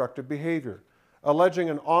to destructive behavior, alleging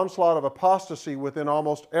an onslaught of apostasy within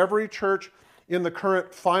almost every church in the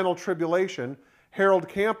current final tribulation. Harold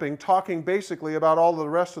Camping, talking basically about all of the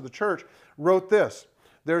rest of the church, wrote this: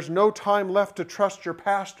 "There's no time left to trust your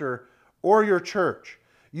pastor or your church.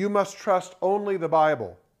 You must trust only the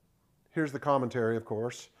Bible." Here's the commentary, of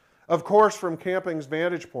course. Of course, from Camping's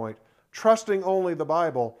vantage point, trusting only the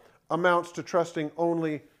Bible amounts to trusting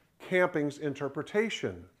only Camping's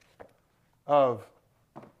interpretation of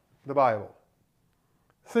the Bible.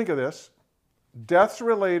 Think of this. Deaths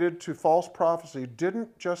related to false prophecy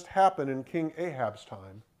didn't just happen in King Ahab's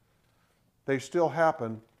time. They still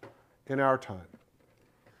happen in our time.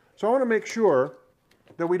 So I want to make sure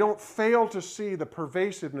that we don't fail to see the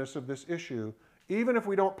pervasiveness of this issue, even if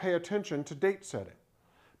we don't pay attention to date setting.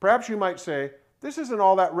 Perhaps you might say, this isn't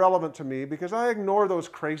all that relevant to me because I ignore those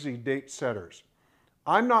crazy date setters.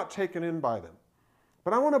 I'm not taken in by them.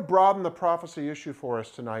 But I want to broaden the prophecy issue for us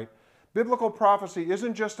tonight. Biblical prophecy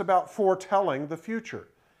isn't just about foretelling the future.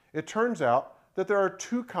 It turns out that there are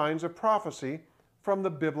 2 kinds of prophecy from the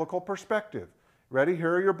biblical perspective. Ready?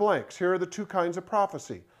 Here are your blanks. Here are the 2 kinds of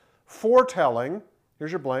prophecy. Foretelling,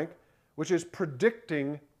 here's your blank, which is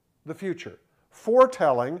predicting the future.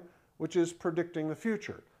 Foretelling, which is predicting the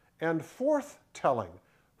future. And forthtelling,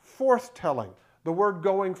 the word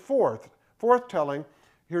going forth, forthtelling,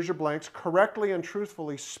 here's your blanks, correctly and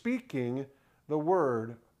truthfully speaking the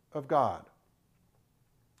word of God.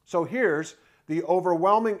 So here's the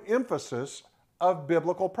overwhelming emphasis of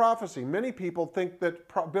biblical prophecy. Many people think that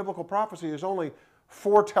biblical prophecy is only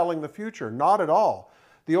foretelling the future. Not at all.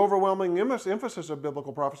 The overwhelming emphasis of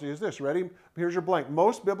biblical prophecy is this. Ready? Here's your blank.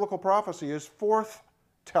 Most biblical prophecy is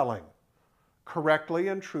forthtelling, correctly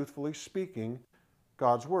and truthfully speaking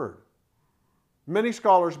God's word. Many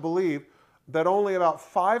scholars believe that only about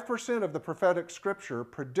 5% of the prophetic scripture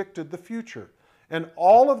predicted the future, and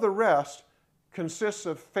all of the rest consists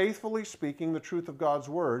of faithfully speaking the truth of God's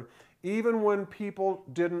word, even when people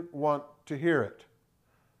didn't want to hear it.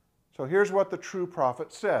 So here's what the true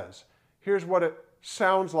prophet says. Here's what it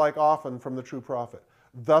sounds like often from the true prophet.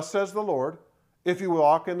 Thus says the Lord, if you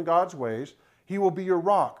walk in God's ways, he will be your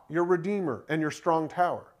rock, your redeemer, and your strong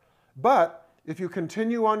tower. But if you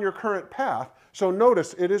continue on your current path, so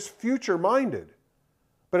notice it is future-minded,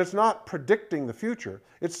 but it's not predicting the future.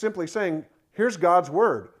 It's simply saying, here's God's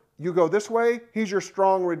word. you go this way, he's your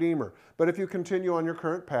strong redeemer. But if you continue on your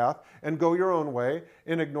current path and go your own way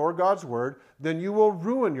and ignore God's word, then you will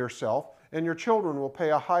ruin yourself and your children will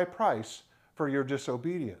pay a high price for your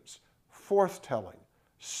disobedience. Forthtelling,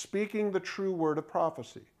 speaking the true word of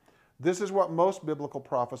prophecy. This is what most biblical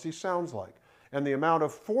prophecy sounds like. And the amount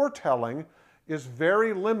of foretelling is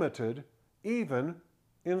very limited even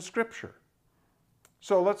in Scripture.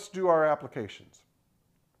 So let's do our applications.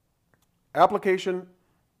 Application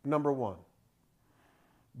number 1.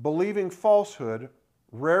 Believing falsehood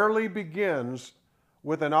rarely begins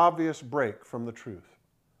with an obvious break from the truth.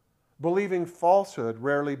 Believing falsehood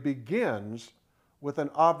rarely begins with an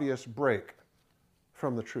obvious break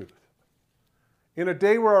from the truth. In a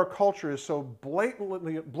day where our culture is so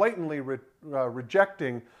blatantly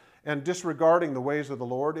rejecting and disregarding the ways of the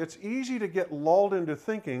Lord, it's easy to get lulled into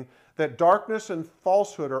thinking that darkness and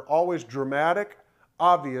falsehood are always dramatic,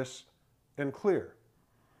 obvious, and clear.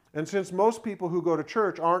 And since most people who go to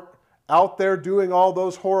church aren't out there doing all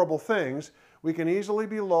those horrible things, we can easily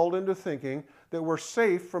be lulled into thinking that we're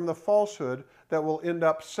safe from the falsehood that will end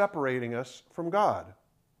up separating us from God.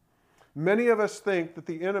 Many of us think that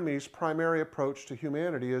the enemy's primary approach to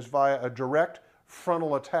humanity is via a direct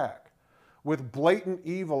frontal attack, with blatant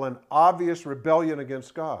evil and obvious rebellion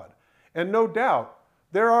against God. And no doubt,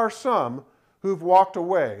 there are some who've walked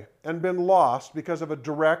away and been lost because of a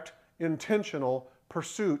direct, intentional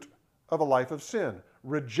pursuit of a life of sin,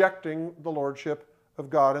 rejecting the lordship of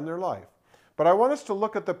God in their life. But I want us to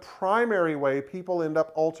look at the primary way people end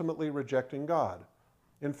up ultimately rejecting God.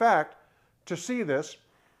 In fact, to see this,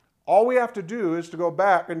 all we have to do is to go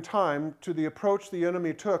back in time to the approach the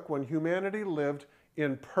enemy took when humanity lived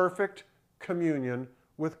in perfect communion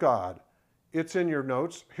with God. It's in your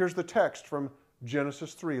notes. Here's the text from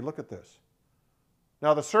Genesis 3. Look at this.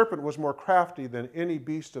 Now the serpent was more crafty than any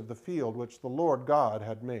beast of the field which the Lord God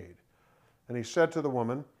had made. And he said to the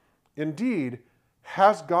woman, "Indeed,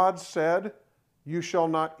 has God said, 'You shall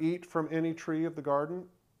not eat from any tree of the garden'?"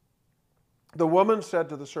 The woman said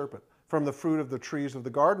to the serpent, "From the fruit of the trees of the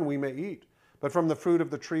garden we may eat. But from the fruit of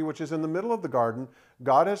the tree which is in the middle of the garden,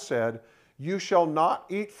 God has said, 'You shall not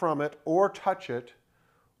eat from it or touch it,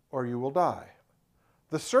 or you will die.'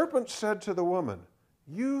 The serpent said to the woman,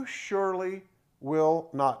 'You surely will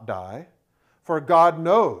not die, for God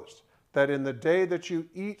knows that in the day that you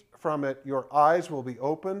eat from it, your eyes will be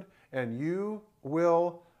opened, and you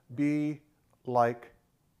will be like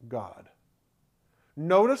God.'"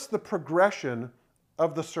 Notice the progression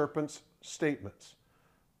of the serpent's statements.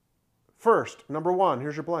 First, number 1,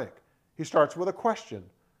 here's your blank. He starts with a question.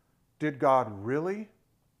 Did God really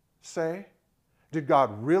say? Did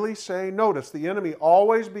God really say? Notice the enemy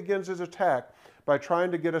always begins his attack by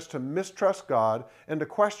trying to get us to mistrust God and to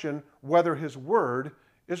question whether his word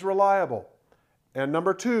is reliable. And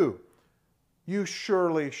number 2, you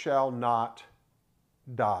surely shall not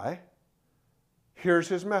die. Here's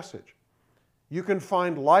his message. You can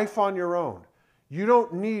find life on your own. You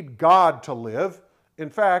don't need God to live. In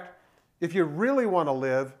fact, if you really want to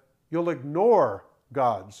live, you'll ignore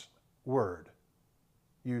God's word.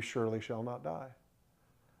 You surely shall not die.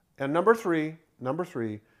 And number three,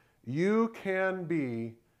 you can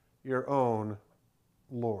be your own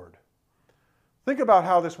Lord. Think about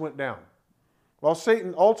how this went down. While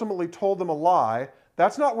Satan ultimately told them a lie,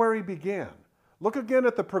 that's not where he began. Look again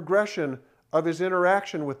at the progression of his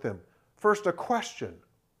interaction with them. First a question,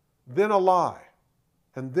 then a lie,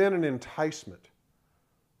 and then an enticement.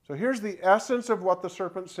 So here's the essence of what the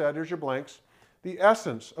serpent said. Here's your blanks. The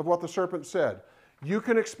essence of what the serpent said. You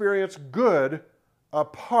can experience good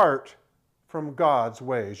apart from God's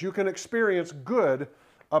ways. You can experience good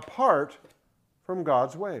apart from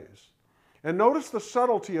God's ways. And notice the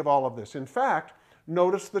subtlety of all of this. In fact,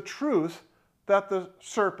 notice the truth that the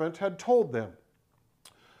serpent had told them.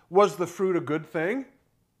 Was the fruit a good thing?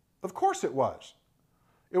 Of course it was.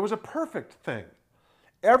 It was a perfect thing.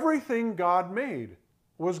 Everything God made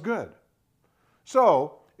was good.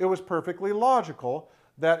 So it was perfectly logical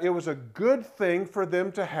that it was a good thing for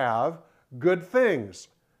them to have good things.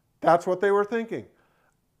 That's what they were thinking.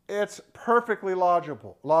 It's perfectly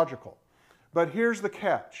logical. But here's the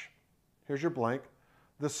catch. Here's your blank.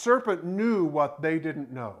 The serpent knew what they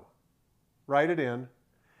didn't know. Write it in.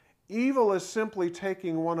 Evil is simply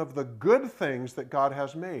taking one of the good things that God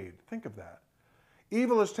has made. Think of that.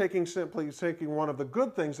 Evil is simply taking one of the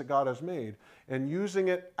good things that God has made and using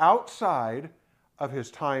it outside of his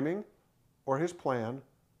timing or his plan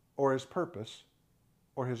or his purpose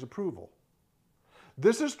or his approval.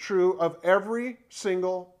 This is true of every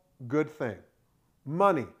single good thing.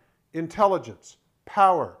 Money, intelligence,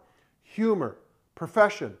 power, humor,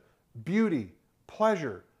 profession, beauty,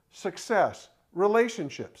 pleasure, success,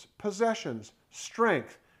 relationships, possessions,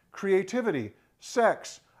 strength, creativity,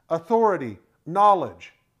 sex, authority,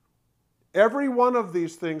 knowledge. Every one of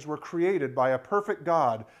these things were created by a perfect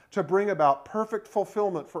God to bring about perfect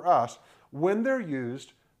fulfillment for us when they're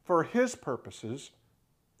used for His purposes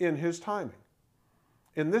in His timing.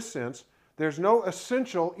 In this sense, there's no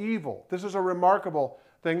essential evil. This is a remarkable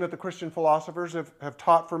thing that the Christian philosophers have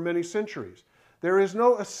taught for many centuries. There is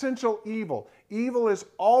no essential evil. Evil is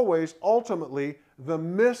always ultimately the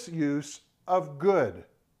misuse of good.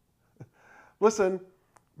 Listen,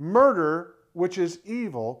 murder, which is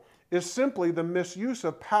evil, is simply the misuse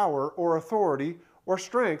of power or authority or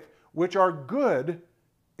strength, which are good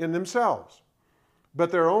in themselves. But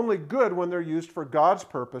they're only good when they're used for God's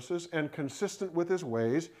purposes and consistent with His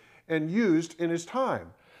ways and used in His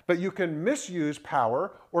time. But you can misuse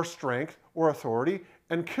power or strength or authority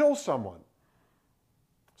and kill someone.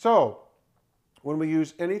 So, when we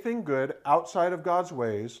use anything good outside of God's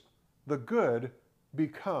ways, the good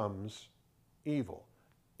becomes evil,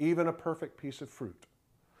 even a perfect piece of fruit.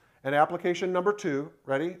 And application number 2,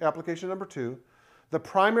 ready? Application number 2, the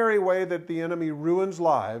primary way that the enemy ruins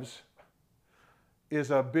lives is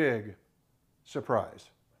a big surprise.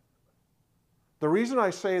 The reason I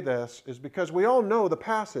say this is because we all know the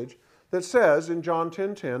passage that says in John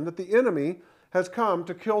 10:10 that the enemy has come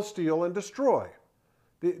to kill, steal, and destroy.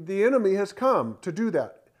 The enemy has come to do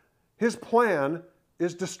that. His plan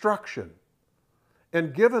is destruction.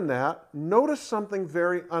 And given that, notice something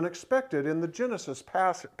very unexpected in the Genesis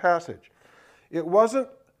passage. It wasn't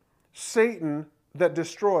Satan that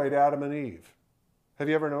destroyed Adam and Eve. Have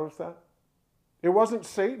you ever noticed that? It wasn't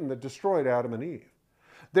Satan that destroyed Adam and Eve.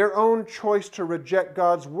 Their own choice to reject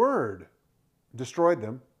God's word destroyed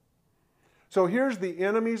them. So here's the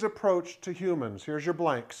enemy's approach to humans. Here's your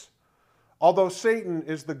blanks. Although Satan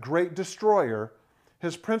is the great destroyer,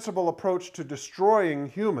 his principal approach to destroy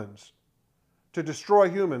humans,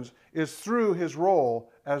 is through his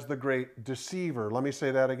role as the great deceiver. Let me say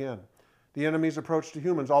that again. The enemy's approach to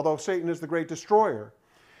humans, although Satan is the great destroyer,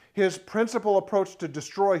 his principal approach to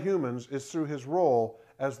destroy humans is through his role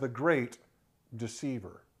as the great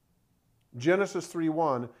deceiver. Genesis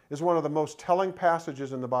 3:1 is one of the most telling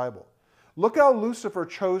passages in the Bible. Look how Lucifer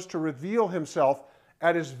chose to reveal himself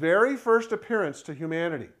at his very first appearance to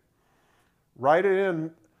humanity. Write it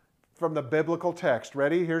in from the biblical text.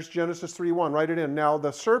 Ready? Here's Genesis 3:1. Write it in. Now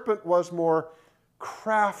the serpent was more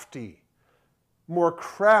crafty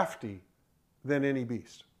than any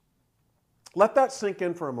beast. Let that sink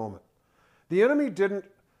in for a moment. The enemy didn't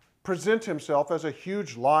present himself as a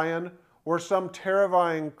huge lion or some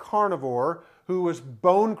terrifying carnivore who was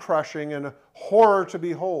bone-crushing and a horror to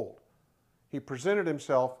behold. He presented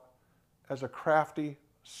himself as a crafty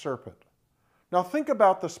serpent. Now think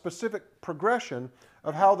about the specific progression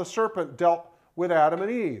of how the serpent dealt with Adam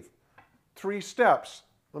and Eve. 3 steps.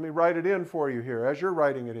 Let me write it in for you here as you're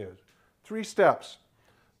writing it in. 3 steps.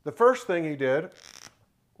 The first thing he did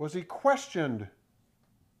was he questioned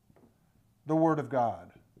the Word of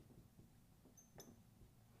God.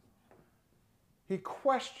 He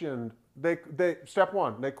questioned, step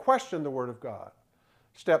 1, they questioned the Word of God.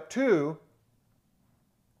 Step 2,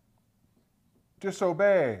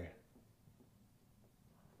 disobey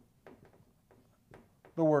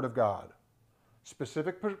the Word of God.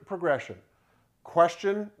 Specific progression.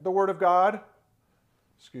 Question the Word of God.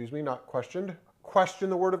 Not questioned. Question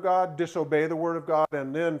the Word of God, disobey the Word of God,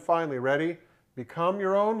 and then finally, ready? Become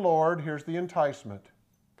your own Lord. Here's the enticement.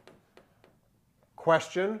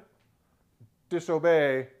 Question,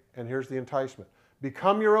 disobey, and here's the enticement.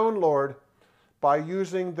 Become your own Lord by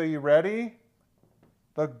using the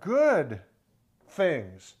good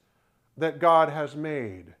things that God has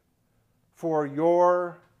made for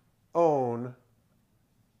your own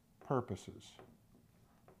purposes.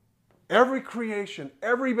 Every creation,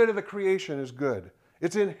 every bit of the creation is good.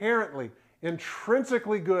 It's inherently,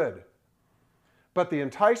 intrinsically good. But the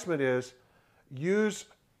enticement is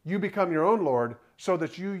you become your own Lord so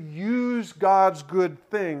that you use God's good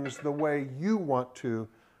things the way you want to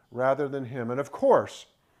rather than Him. And of course,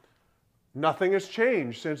 nothing has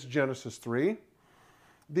changed since Genesis 3.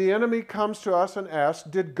 The enemy comes to us and asks,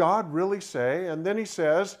 did God really say? And then he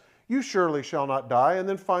says, you surely shall not die. And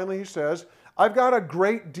then finally he says, I've got a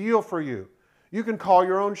great deal for you. You can call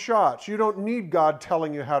your own shots. You don't need God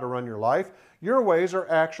telling you how to run your life. Your ways are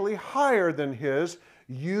actually higher than His.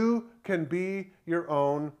 You can be your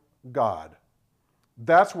own God.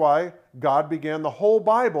 That's why God began the whole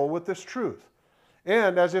Bible with this truth.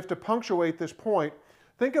 And as if to punctuate this point,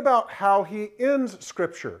 think about how He ends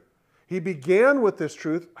Scripture. He began with this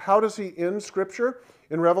truth. How does He end Scripture?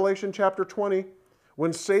 In Revelation chapter 20,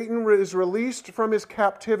 When Satan is released from his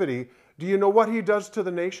captivity, do you know what he does to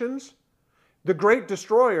the nations? The great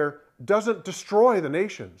destroyer doesn't destroy the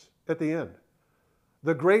nations at the end.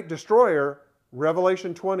 The great destroyer,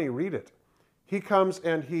 Revelation 20, read it. He comes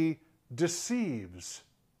and he deceives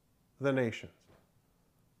the nations.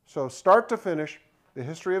 So start to finish, the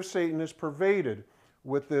history of Satan is pervaded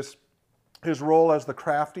with his role as the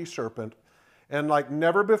crafty serpent. And like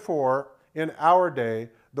never before in our day,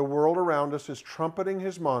 the world around us is trumpeting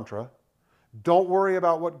his mantra. Don't worry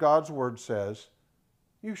about what God's word says.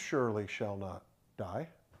 You surely shall not die.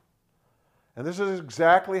 And this is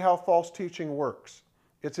exactly how false teaching works.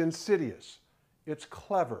 It's insidious. It's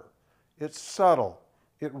clever. It's subtle.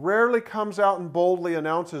 It rarely comes out and boldly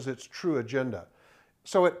announces its true agenda.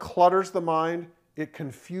 So it clutters the mind. It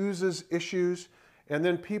confuses issues. And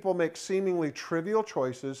then people make seemingly trivial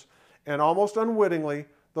choices. And almost unwittingly,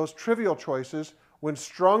 those trivial choices, when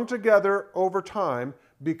strung together over time,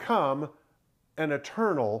 become an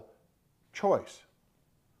eternal choice.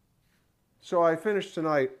 So I finished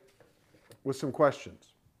tonight with some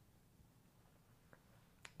questions.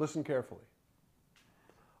 Listen carefully.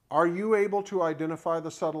 Are you able to identify the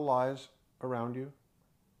subtle lies around you?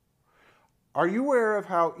 Are you aware of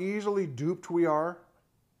how easily duped we are?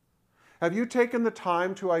 Have you taken the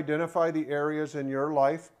time to identify the areas in your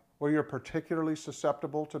life where you're particularly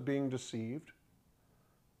susceptible to being deceived?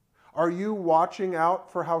 Are you watching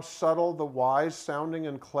out for how subtle the wise-sounding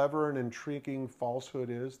and clever and intriguing falsehood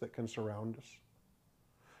is that can surround us?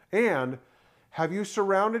 And have you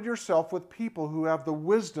surrounded yourself with people who have the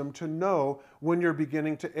wisdom to know when you're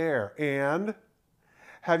beginning to err? And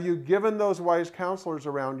have you given those wise counselors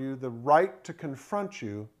around you the right to confront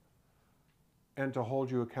you and to hold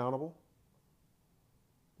you accountable?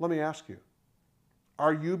 Let me ask you,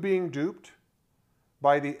 are you being duped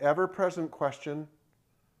by the ever-present question,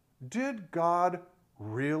 did God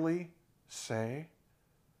really say?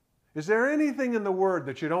 Is there anything in the Word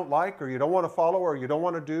that you don't like or you don't want to follow or you don't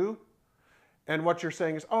want to do? And what you're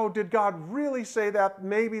saying is, oh, did God really say that?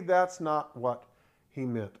 Maybe that's not what He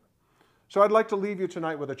meant. So I'd like to leave you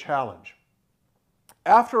tonight with a challenge.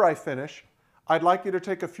 After I finish, I'd like you to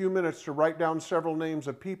take a few minutes to write down several names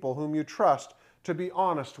of people whom you trust to be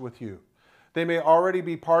honest with you. They may already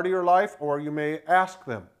be part of your life, or you may ask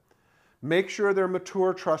them. Make sure they're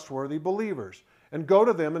mature, trustworthy believers, and go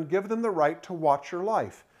to them and give them the right to watch your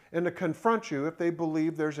life and to confront you if they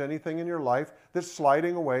believe there's anything in your life that's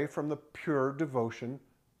sliding away from the pure devotion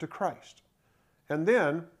to Christ. And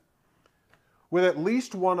then, with at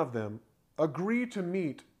least one of them, agree to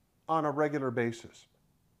meet on a regular basis.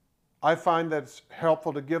 I find that it's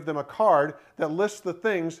helpful to give them a card that lists the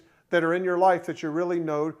things that are in your life that you really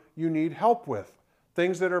know you need help with,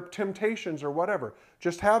 things that are temptations or whatever.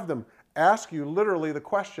 Just have them ask you literally the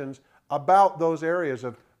questions about those areas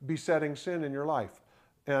of besetting sin in your life.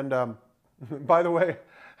 And by the way,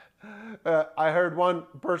 I heard one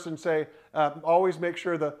person say, always make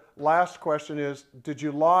sure the last question is, did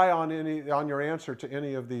you lie on your answer to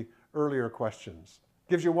any of the earlier questions?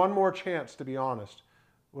 Gives you one more chance to be honest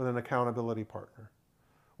with an accountability partner.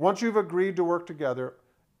 Once you've agreed to work together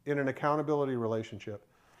in an accountability relationship,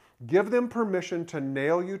 give them permission to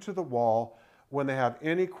nail you to the wall when they have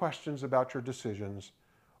any questions about your decisions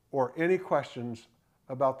or any questions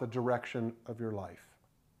about the direction of your life.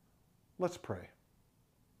 Let's pray.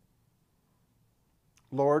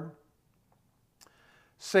 Lord,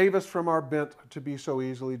 save us from our bent to be so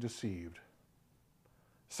easily deceived.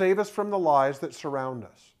 Save us from the lies that surround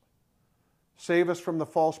us. Save us from the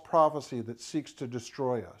false prophecy that seeks to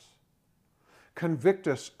destroy us. Convict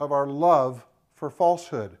us of our love for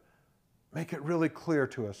falsehood. Make it really clear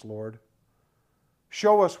to us, Lord.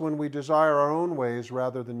 Show us when we desire our own ways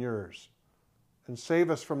rather than yours. And save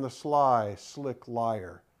us from the sly, slick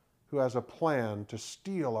liar who has a plan to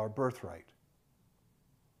steal our birthright.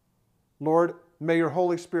 Lord, may your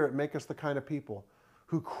Holy Spirit make us the kind of people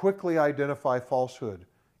who quickly identify falsehood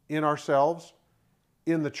in ourselves,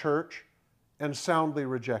 in the church, and soundly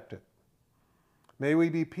reject it. May we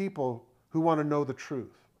be people who want to know the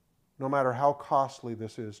truth, no matter how costly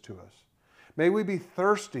this is to us. May we be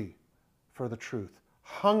thirsty for the truth,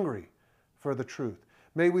 hungry for the truth.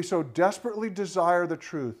 May we so desperately desire the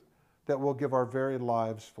truth that we'll give our very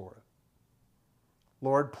lives for it.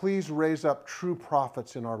 Lord, please raise up true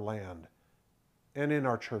prophets in our land and in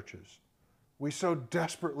our churches. We so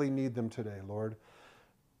desperately need them today, Lord.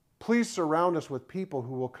 Please surround us with people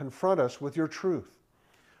who will confront us with your truth.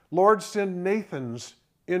 Lord, send Nathans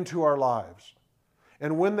into our lives.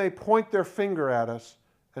 And when they point their finger at us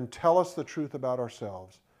and tell us the truth about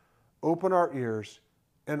ourselves, open our ears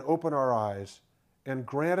and open our eyes and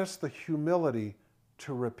grant us the humility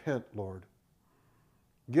to repent, Lord.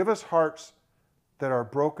 Give us hearts that are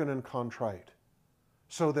broken and contrite,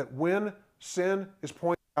 so that when sin is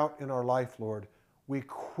pointed out in our life, Lord, we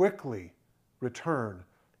quickly return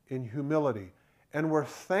in humility, and we're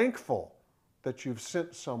thankful that you've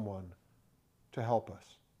sent someone to help us,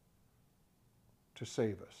 to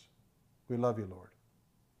save us. We love you, Lord.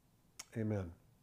 Amen.